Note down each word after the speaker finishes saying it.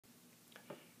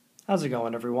How's it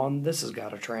going, everyone? This has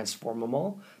got a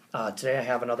transformable. Today I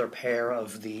have another pair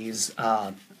of these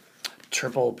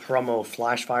triple promo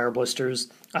Flashfire blisters.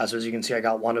 So as you can see, I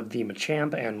got one of the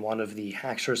Machamp and one of the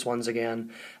Haxorus ones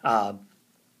again.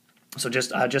 So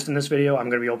just in this video, I'm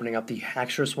going to be opening up the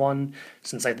Haxorus one,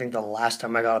 since I think the last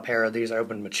time I got a pair of these, I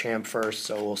opened Machamp first,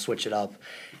 so we'll switch it up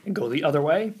and go the other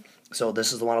way. So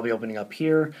this is the one I'll be opening up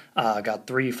here. I got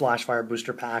 3 Flashfire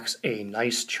booster packs, a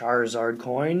nice Charizard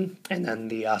coin, and then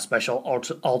the special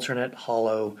alternate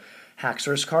holo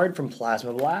Haxorus card from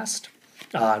Plasma Blast.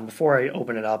 And before I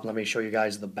open it up, let me show you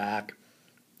guys the back.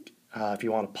 If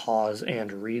you want to pause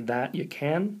and read that, you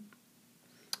can.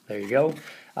 There you go.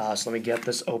 So let me get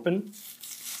this open.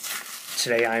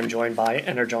 Today I am joined by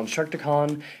Energon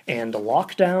Sharkticon and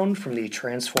Lockdown from the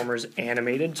Transformers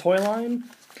animated toy line.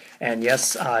 And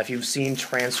yes, if you've seen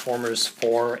Transformers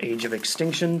 4 Age of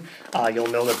Extinction, you'll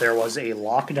know that there was a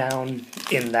lockdown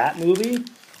in that movie.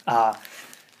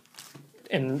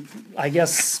 And I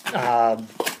guess, well,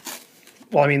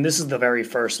 I mean, this is the very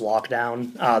first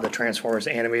lockdown, the Transformers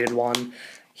animated one.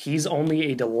 He's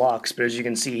only a deluxe, but as you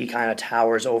can see, he kind of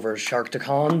towers over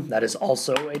Sharkticon. That is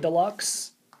also a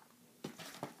deluxe.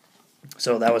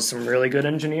 So that was some really good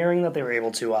engineering that they were able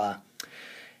to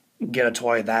get a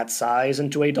toy that size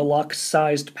into a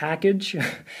deluxe-sized package.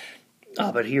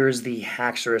 But here's the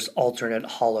Haxorus alternate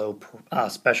holo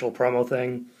special promo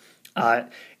thing.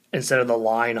 Instead of the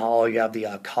line holo, you have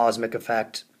the cosmic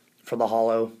effect for the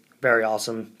holo. Very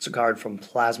awesome. It's a card from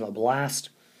Plasma Blast.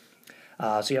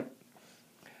 So yep,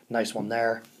 nice one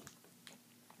there.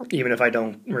 Even if I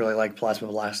don't really like Plasma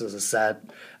Blast as a set.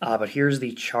 But here's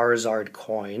the Charizard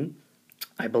coin.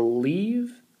 I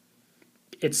believe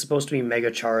it's supposed to be Mega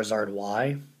Charizard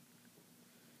Y,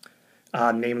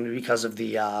 namely because of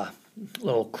the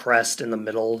little crest in the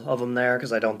middle of them there,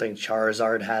 because I don't think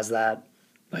Charizard has that.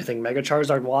 I think Mega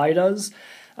Charizard Y does,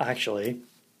 actually.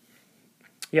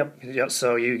 Yep,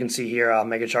 so you can see here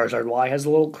Mega Charizard Y has a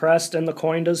little crest, and the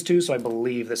coin does too, so I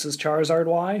believe this is Charizard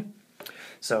Y.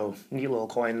 So, neat little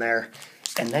coin there.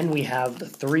 And then we have the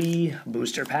 3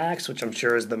 booster packs, which I'm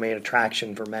sure is the main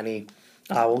attraction for many.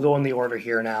 We'll go in the order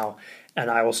here now,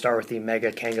 and I will start with the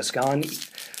Mega Kangaskhan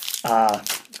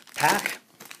pack.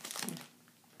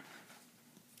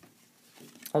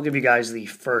 I'll give you guys the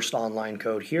first online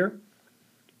code here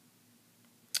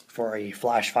for a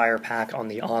Flashfire pack on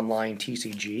the online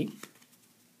TCG.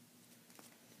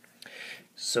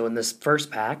 So in this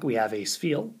first pack, we have a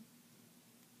Spheal,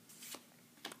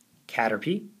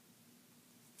 Caterpie,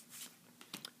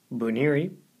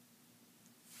 Buniri,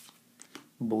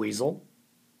 Buizel,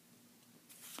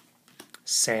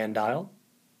 Sandile,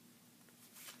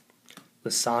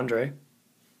 Lysandre,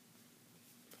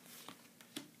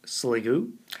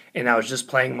 Sliggoo, and I was just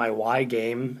playing my Y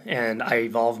game, and I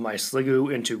evolved my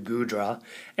Sliggoo into Goodra,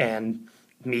 and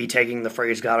me taking the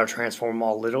phrase gotta transform them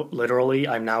all literally,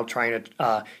 I'm now trying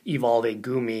to evolve a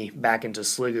Goomy back into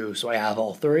Sliggoo, so I have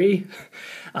all 3.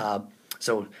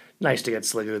 So nice to get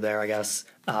Sliggoo there, I guess.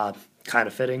 Kind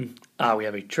of fitting. We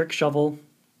have a Trick Shovel.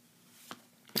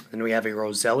 Then we have a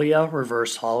Roselia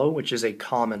reverse holo, which is a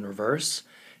common reverse.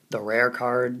 The rare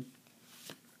card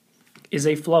is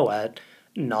a Floette,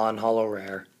 non-holo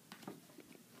rare.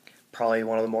 Probably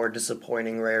one of the more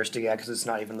disappointing rares to get because it's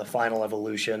not even the final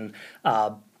evolution.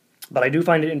 But I do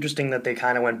find it interesting that they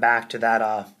kind of went back to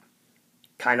that,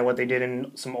 kind of what they did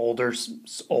in some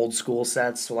old school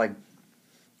sets, so like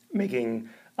making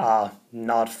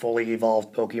not fully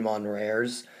evolved Pokemon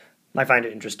rares. I find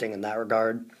it interesting in that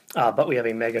regard. But we have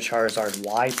a Mega Charizard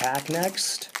Y pack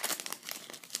next.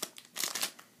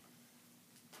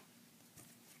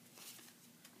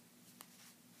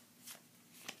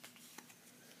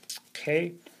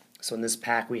 Okay, so in this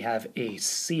pack we have a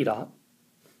Seedot,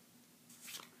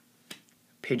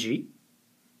 Pidgey,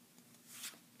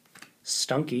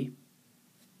 Stunky,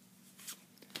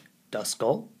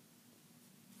 Duskull,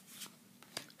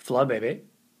 Flubebe,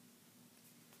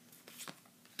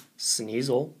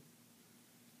 Sneasel,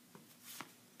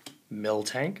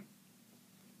 Miltank,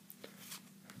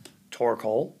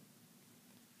 Torkoal.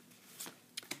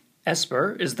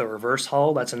 Esper is the reverse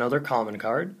holo, that's another common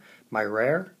card. My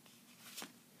rare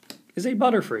is a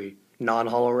Butterfree,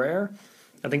 non-holo rare.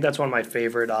 I think that's one of my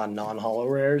favorite non-holo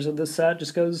rares of this set,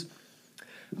 just because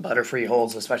Butterfree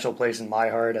holds a special place in my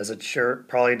heart, as it sure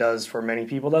probably does for many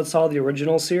people that saw the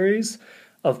original series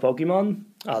of Pokemon,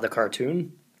 the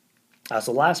cartoon.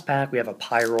 So last pack, we have a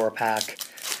Pyroar pack.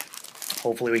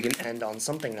 Hopefully we can end on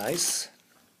something nice,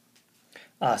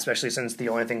 especially since the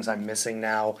only things I'm missing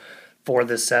now for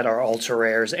this set are ultra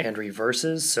rares and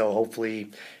reverses, so hopefully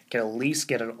can at least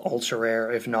get an ultra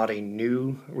rare, if not a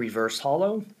new reverse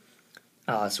holo.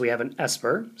 So we have an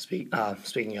Esper,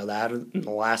 speaking of that, in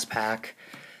the last pack,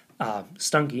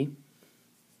 Stunky,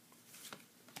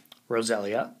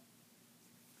 Roselia,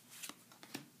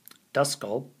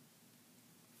 Duskull,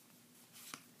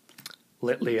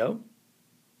 Litleo,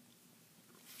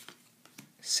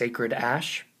 Sacred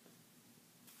Ash,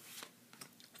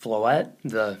 Floette,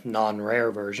 the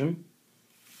non-rare version,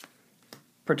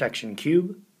 Protection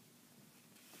Cube,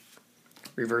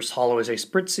 Reverse Holo is a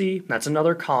Spritzy. That's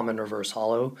another common Reverse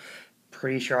Holo.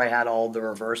 Pretty sure I had all the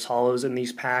Reverse Holos in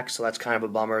these packs, so that's kind of a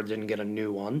bummer. Didn't get a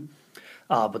new one.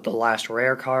 But the last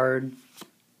rare card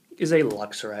is a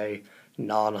Luxray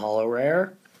non-holo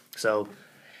rare. So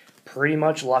pretty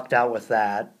much lucked out with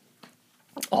that.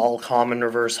 All common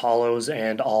Reverse Holos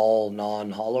and all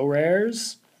non-holo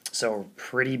rares. So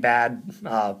pretty bad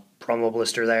promo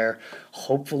blister there.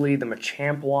 Hopefully the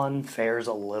Machamp one fares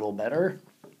a little better.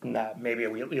 That maybe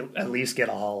we'll at least get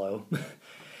a holo.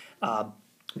 But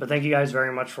thank you guys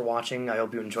very much for watching. I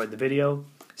hope you enjoyed the video.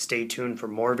 Stay tuned for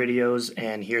more videos,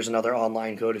 and here's another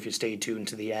online code if you stay tuned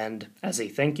to the end as a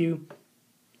thank you.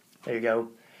 There you go.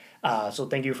 So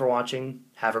thank you for watching.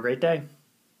 Have a great day.